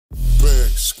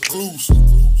exclusive.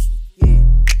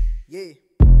 Yeah.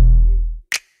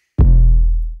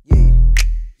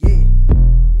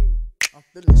 I'm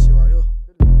feeling this shit right here.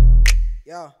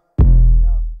 Yeah.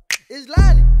 It's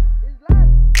Lonnie.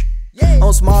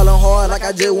 I'm small and hard like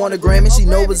I just won a Grammy. She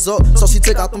know what's up, so she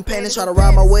took out them panties. Try to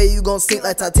ride my way, you gon' sink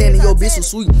like Titanic. Your bitch was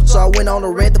sweet, so I went on a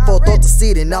rant for thought to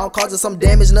city. Now I'm causing some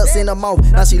damage, nuts in her mouth.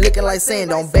 Now she looking like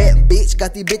sand on bad bitch.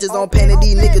 Got these bitches on panty,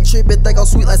 these niggas trippin', think I'm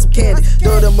sweet like some candy.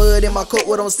 Throw the mud in my cup,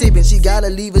 what I'm sippin'. She gotta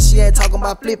leave it, she ain't talking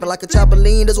about flippin'. Like a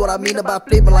trampoline, that's what I mean about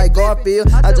flippin'. Like Garfield,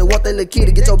 I just want that little kid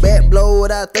to get your back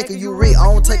blowed out, thinking you rich.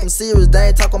 I don't take them serious, they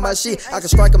ain't talking about shit. I can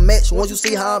strike a match once you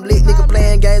see how I'm lit. Nigga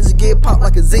playing games and get popped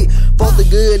like a Z. Fuck the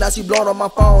good, now she blowin' on my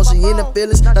phone. She in the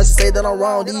feelings, now she say that I'm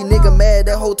wrong. These niggas mad,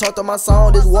 that hoe talked on my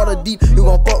song. This water deep, you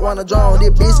gon' fuck around the drone.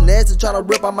 This bitch nasty, tryna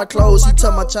rip out my clothes. She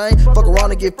tuck my chain, fuck around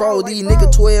and get froze. These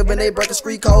niggas 12 and they breakin'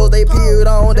 street codes. They period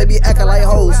on, they be acting like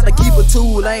hoes. I keep a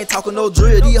tool, I ain't talking no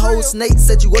drill. These hoes snakes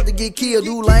set you up to get killed.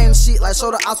 Do lame shit like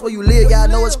show the ops where you live. Y'all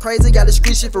know it's crazy, got the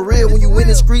street shit for real. When you in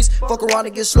the streets, fuck around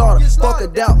and get slaughtered. Fuck a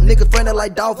doubt, nigga friendly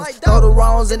like dolphins. Throw the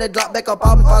rounds and they drop back up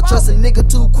off me. If I trust a nigga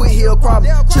too quick, he'll cry me.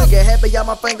 Trigger happy, y'all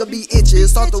my finger be itchy.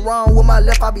 Start the wrong with my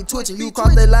left, I be twitching. You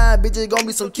cross that line, bitch, it's gon'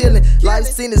 be some killing. Life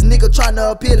seen this nigga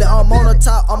tryna appeal it. I'm on the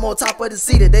top, I'm on top of the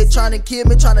city. They tryna kill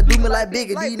me, tryna do me like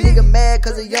bigger. These niggas mad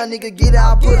cause a young nigga get it.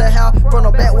 I pull the house from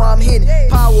the back while I'm hitting.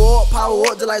 Power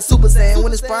up, just like Super Saiyan.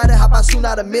 When it's Friday, hop I shoot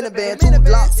out a minivan. 2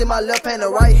 blocks in my left hand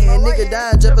and right hand. Nigga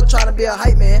dying just for tryna be a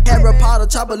hype man. Harry Potter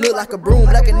chopper look like a broom.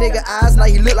 Like a nigga eyes, now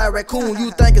he look like raccoon.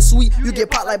 You think it's sweet, you get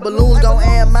popped like balloons. Gon'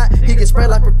 aim out, he get sprayed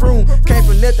like perfume. Came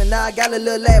from nothing, now I got a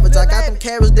little lavish. I got them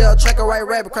carrots, they'll track a right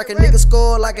rabbit. Crack a nigga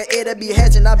skull like an egg that be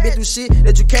hatching. I been through shit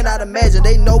that you cannot imagine.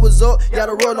 They know what's up, y'all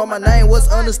the run on my name. What's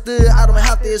understood, I don't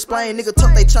have to explain. Nigga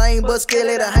tuck they chain, but scared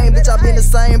let her hang. Bitch, I been the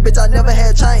same, bitch, I never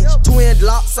had change. Twin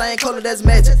lock, same color, that's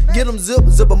magic. Get them zip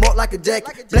them up like a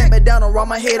jacket. Black back down around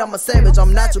my head, I'm a savage.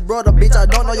 I'm not your brother, bitch, I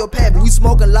don't know your pappy. We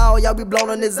smoking loud, y'all be blown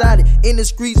on exotic. In the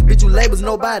streets, bitch, you labels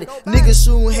nobody. Niggas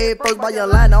shooting head first by your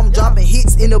line. I'm dropping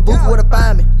hits in the booth where to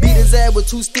find me. Beat his ass with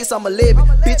 2 sticks, I'm 11.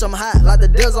 Bitch, I'm hot like the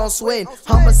desert, I'm sweating.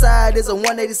 Homicide is a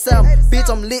 187. Bitch,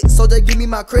 I'm lit, so just give me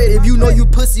my credit. If you know you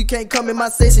pussy, you can't come in my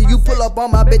section. You pull up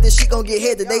on my bet, this shit gon' get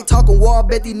headed. They talking war,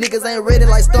 bet these niggas ain't ready.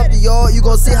 Like stuff the yard, you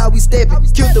gon' see how we steppin'.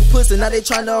 Killed the pussy, now they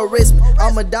tryna arrest me.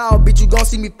 I'm a dog, bitch, you gon'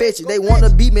 see me fetch it. They wanna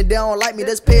beat me, they don't like me,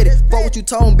 that's petty. Fuck what you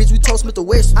told them, bitch, we told Smith the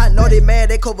West. I know they mad,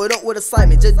 they covered up with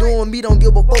excitement. Just doing me, don't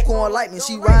give a fuck who don't like me.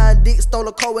 She riding dick, stole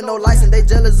a car with no license. They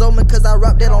jealous of me cause I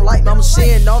rap, they don't like me. I'm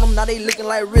shitting on them, now they looking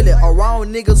like really.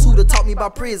 Around niggas who'da taught me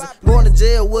about prison. Going to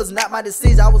jail was not my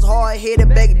decision. I was hard-headed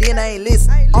back then, I ain't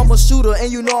listen. I'm a shooter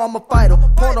and you know I'm a fighter.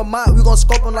 Point them out, we gon'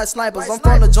 scope them like snipers. I'm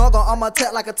from the jungle, I'm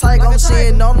attack like a tiger. I'm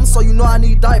shitting on them, so you know I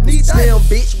need diapers. Slim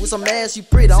bitch with some ass, she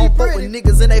pretty. I don't fuck with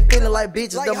niggas and they feeling like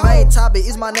bitches. The main topic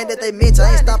is my name that they mention.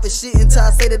 I ain't stopping shit until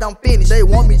I say that I'm finished. They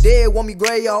want me dead, want me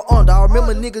gray all under. I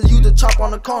remember niggas used to chop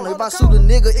on the corner. If I shoot a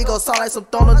nigga, it gon' sound like some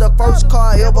thunder. The first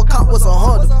car I ever caught was a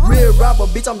Honda. Real rapper,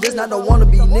 bitch, I'm just not the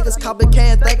wannabe. Niggas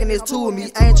complicated thinking it's two of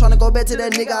me. I ain't tryna go back to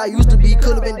that nigga I used to be.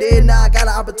 Could've been dead, now I got an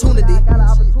opportunity.